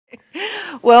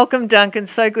Welcome, Duncan.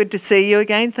 So good to see you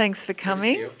again. Thanks for Good to see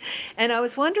coming. you. And I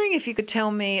was wondering if you could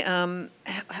tell me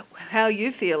how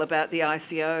you feel about the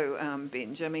ICO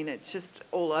binge. I mean, it's just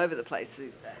all over the place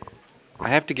these days. I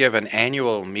have to give an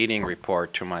annual meeting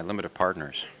report to my limited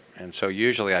partners. And so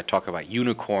usually I talk about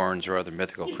unicorns or other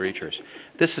mythical creatures.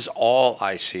 This is all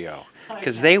ICO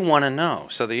because they want to know.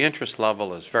 So the interest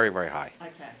level is very, very high.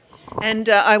 Okay. And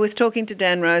I was talking to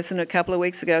Dan Rosen a couple of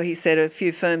weeks ago. He said a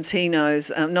few firms he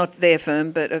knows, not their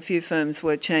firm, but a few firms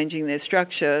were changing their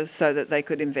structure so that they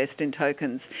could invest in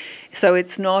tokens. So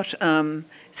it's not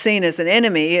seen as an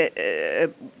enemy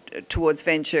towards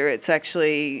venture. It's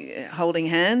actually holding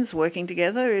hands, working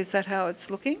together. Is that how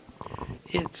it's looking?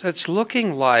 It's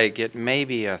looking like it may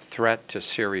be a threat to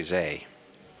Series A,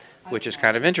 which is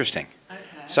kind of interesting.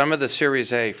 Some of the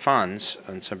Series A funds,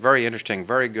 and some very interesting,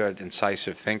 very good,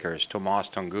 incisive thinkers, Tomas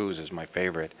Tunguz is my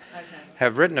favorite,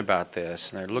 have written about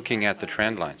this, and they're looking at the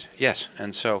trend lines. Yes,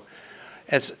 and so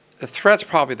as a threat's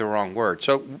probably the wrong word.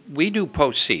 So we do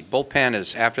post-seed. Bullpen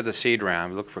is after the seed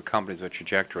round. We look for companies with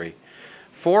trajectory.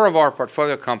 4 of our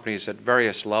portfolio companies at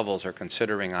various levels are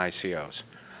considering ICOs.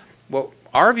 Well,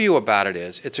 our view about it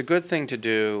is it's a good thing to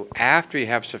do after you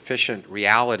have sufficient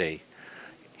reality.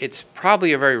 It's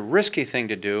probably a very risky thing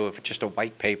to do if it's just a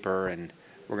white paper and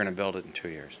we're going to build it in 2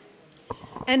 years.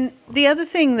 And the other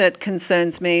thing that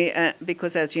concerns me,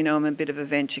 because as you know, I'm a bit of a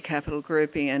venture capital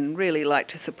groupie and really like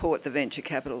to support the venture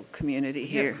capital community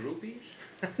here. You have groupies?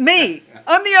 Me!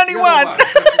 I'm the only You're one!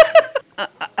 the one.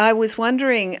 I was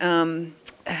wondering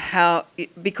how,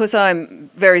 because I'm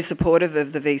very supportive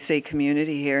of the VC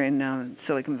community here in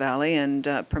Silicon Valley and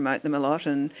promote them a lot,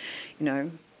 and, you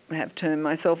know, have termed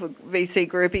myself a VC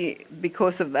groupie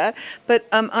because of that. But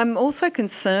I'm also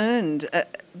concerned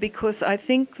because I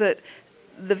think that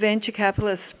the venture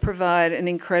capitalists provide an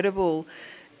incredible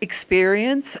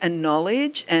experience and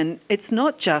knowledge, and it's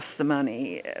not just the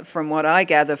money, from what I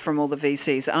gather from all the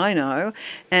VCs I know.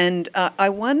 And I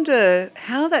wonder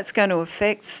how that's going to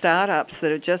affect startups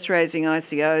that are just raising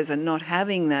ICOs and not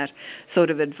having that sort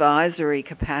of advisory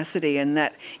capacity and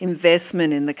that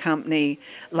investment in the company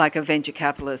like a venture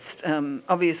capitalist.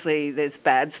 Obviously, there's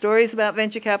bad stories about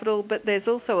venture capital, but there's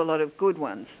also a lot of good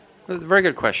ones. Very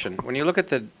good question. When you look at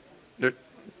there are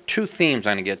 2 themes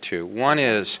I'm going to get to. One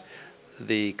is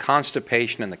the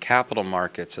constipation in the capital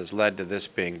markets has led to this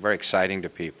being very exciting to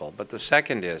people. But the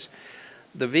second is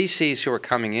the VCs who are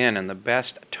coming in and the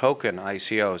best token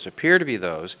ICOs appear to be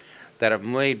those that have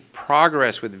made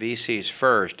progress with VCs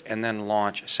first and then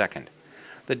launch second.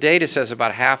 The data says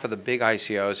about half of the big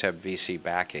ICOs have VC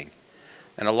backing,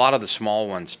 and a lot of the small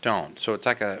ones don't. So it's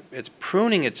like it's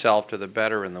pruning itself to the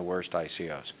better and the worst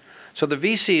ICOs. So the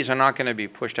VCs are not going to be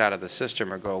pushed out of the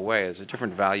system or go away. It's a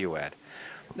different value add.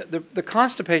 The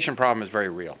constipation problem is very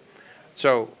real.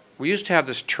 So we used to have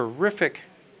this terrific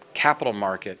capital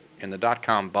market in the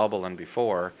dot-com bubble and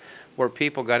before where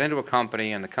people got into a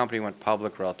company and the company went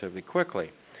public relatively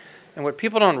quickly. And what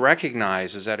people don't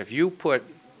recognize is that if you put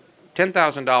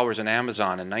 $10,000 in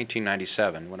Amazon in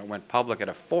 1997 when it went public at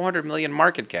a 400 million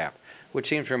market cap, which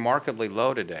seems remarkably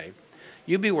low today,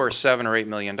 you'd be worth $7 or $8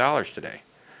 million today.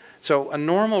 So a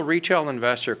normal retail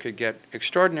investor could get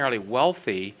extraordinarily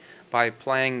wealthy by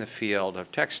playing the field of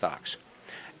tech stocks.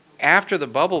 After the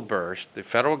bubble burst, the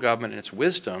federal government, in its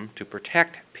wisdom to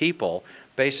protect people,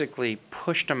 basically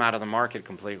pushed them out of the market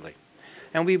completely.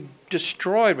 And we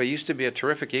destroyed what used to be a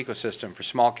terrific ecosystem for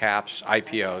small caps,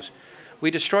 IPOs. We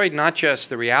destroyed not just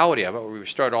the reality of it, we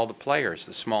destroyed all the players,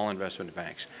 the small investment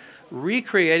banks.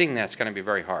 Recreating that's going to be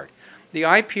very hard. The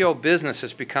IPO business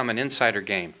has become an insider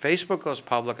game. Facebook goes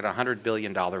public at a $100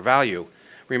 billion value.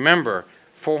 Remember,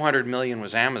 400 million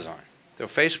was Amazon. So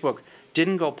Facebook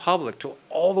didn't go public till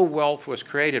all the wealth was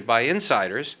created by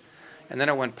insiders, and then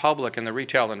it went public and the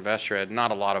retail investor had not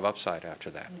a lot of upside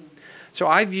after that. So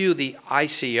I view the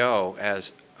ICO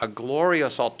as a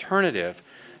glorious alternative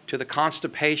to the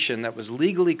constipation that was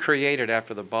legally created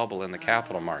after the bubble in the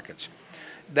capital markets.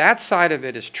 That side of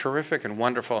it is terrific and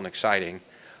wonderful and exciting,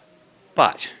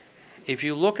 but if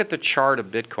you look at the chart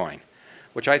of Bitcoin,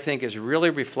 which I think is really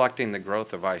reflecting the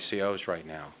growth of ICOs right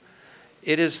now.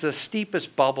 It is the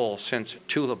steepest bubble since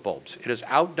tulip bulbs. It has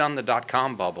outdone the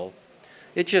dot-com bubble.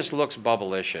 It just looks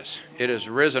bubblicious. It has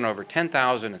risen over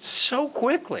 10,000 so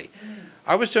quickly.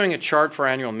 I was doing a chart for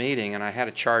annual meeting, and I had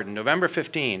a chart in November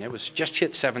 15. It was just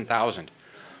hit 7,000.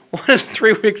 What is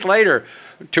 3 weeks later?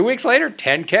 2 weeks later,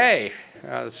 10K.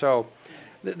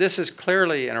 This is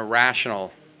clearly an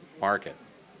irrational market,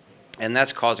 and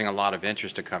that's causing a lot of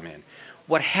interest to come in.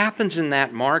 What happens in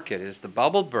that market is the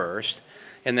bubble burst,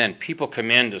 and then people come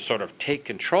in to sort of take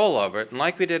control of it. And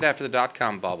like we did after the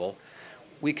dot-com bubble,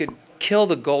 we could kill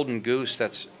the golden goose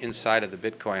that's inside of the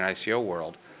Bitcoin ICO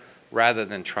world rather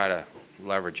than try to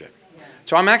leverage it.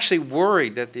 So I'm actually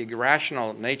worried that the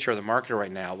irrational nature of the market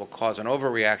right now will cause an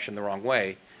overreaction the wrong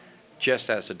way, just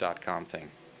as the dot-com thing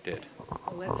did.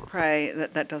 Well, let's pray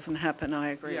that that doesn't happen. I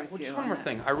agree with Well, you. just one on more that.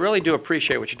 thing. I really do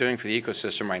appreciate what you're doing for the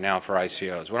ecosystem right now for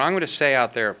ICOs. What I'm going to say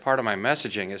out there, part of my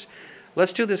messaging is,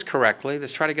 let's do this correctly.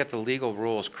 Let's try to get the legal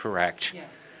rules correct. Yeah.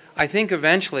 I think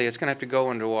eventually it's going to have to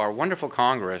go into our wonderful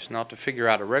Congress and have to figure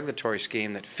out a regulatory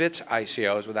scheme that fits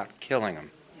ICOs without killing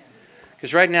them.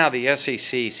 Because right now the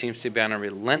SEC seems to be on a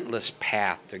relentless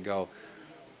path to go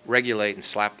regulate and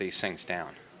slap these things down.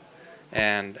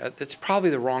 And it's probably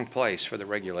the wrong place for the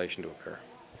regulation to occur.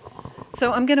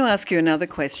 So I'm going to ask you another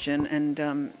question,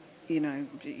 and you know,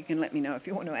 you can let me know if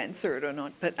you want to answer it or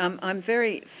not. But I'm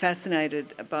very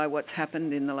fascinated by what's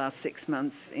happened in the last 6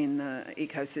 months in the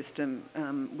ecosystem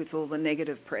with all the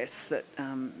negative press that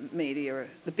media,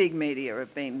 the big media,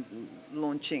 have been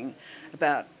launching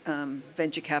about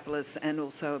venture capitalists and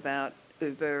also about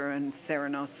Uber and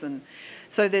Theranos, and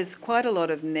so there's quite a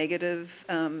lot of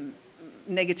negativity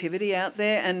out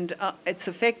there, and it's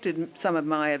affected some of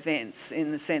my events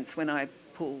in the sense when I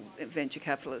pull venture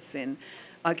capitalists in,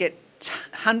 I get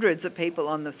hundreds of people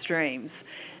on the streams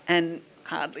and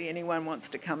hardly anyone wants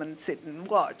to come and sit and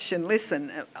watch and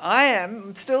listen. I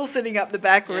am still sitting up the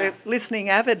back listening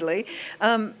avidly.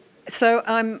 So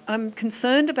I'm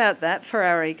concerned about that for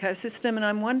our ecosystem, and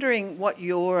I'm wondering what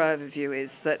your overview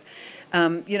is that,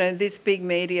 you know, this big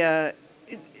media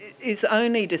is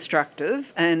only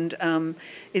destructive and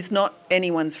is not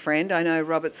anyone's friend. I know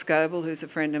Robert Scoble, who's a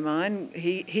friend of mine,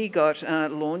 he got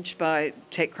launched by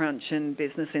TechCrunch and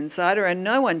Business Insider, and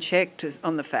no one checked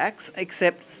on the facts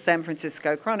except San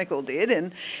Francisco Chronicle did,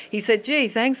 and he said, gee,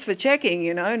 thanks for checking,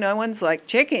 you know, no one's like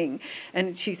checking.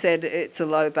 And she said it's a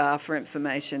low bar for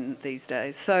information these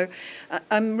days. So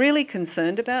I'm really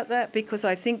concerned about that because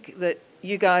I think that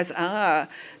you guys are,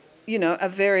 you know, a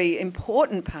very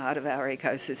important part of our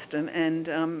ecosystem,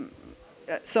 and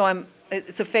so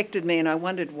it's affected me, and I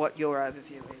wondered what your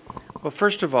overview is. Well,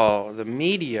 first of all, the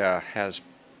media has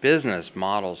business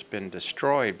models been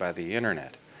destroyed by the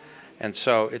internet, and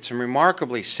so it's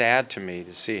remarkably sad to me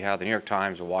to see how the New York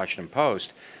Times and Washington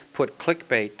Post put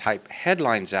clickbait type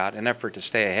headlines out in an effort to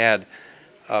stay ahead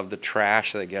of the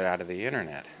trash they get out of the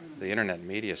internet, the internet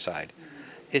media side.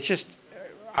 It's just,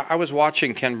 I was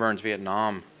watching Ken Burns'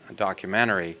 Vietnam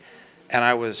documentary, and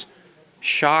I was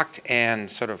shocked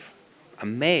and sort of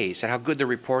amazed at how good the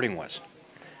reporting was.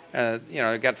 You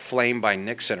know, it got flamed by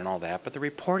Nixon and all that, but the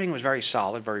reporting was very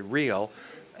solid, very real,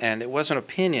 and it wasn't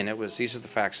opinion, it was these are the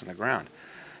facts on the ground.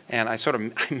 And I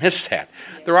missed that.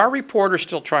 There are reporters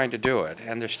still trying to do it,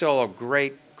 and there's still a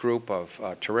great group of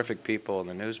terrific people in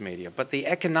the news media, but the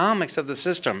economics of the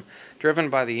system, driven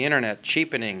by the internet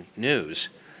cheapening news,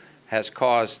 has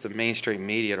caused the mainstream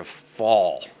media to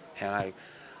fall. And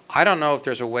I don't know if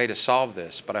there's a way to solve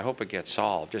this, but I hope it gets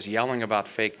solved. Just yelling about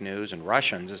fake news and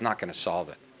Russians is not going to solve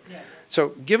it. Yeah. So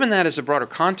given that as a broader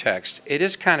context, it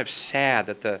is kind of sad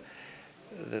that the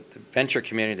venture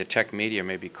community, the tech media,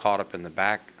 may be caught up in the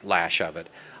backlash of it.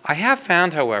 I have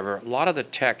found, however, a lot of the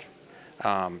tech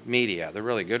media, the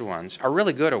really good ones, are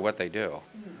really good at what they do.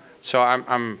 So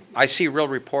I see real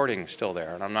reporting still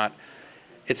there, and I'm not.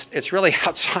 It's really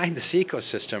outside this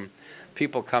ecosystem,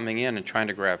 people coming in and trying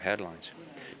to grab headlines.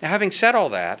 Now, having said all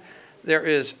that, there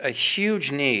is a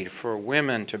huge need for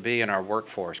women to be in our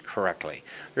workforce correctly.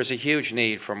 There's a huge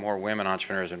need for more women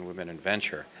entrepreneurs and women in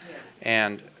venture. Yes.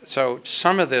 And so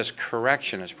some of this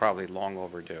correction is probably long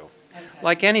overdue. Okay.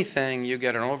 Like anything, you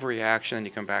get an overreaction and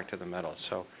you come back to the middle.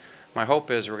 So my hope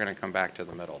is we're going to come back to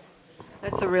the middle.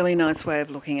 That's a really nice way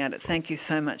of looking at it. Thank you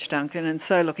so much, Duncan, and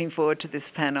so looking forward to this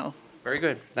panel. Very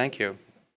good. Thank you.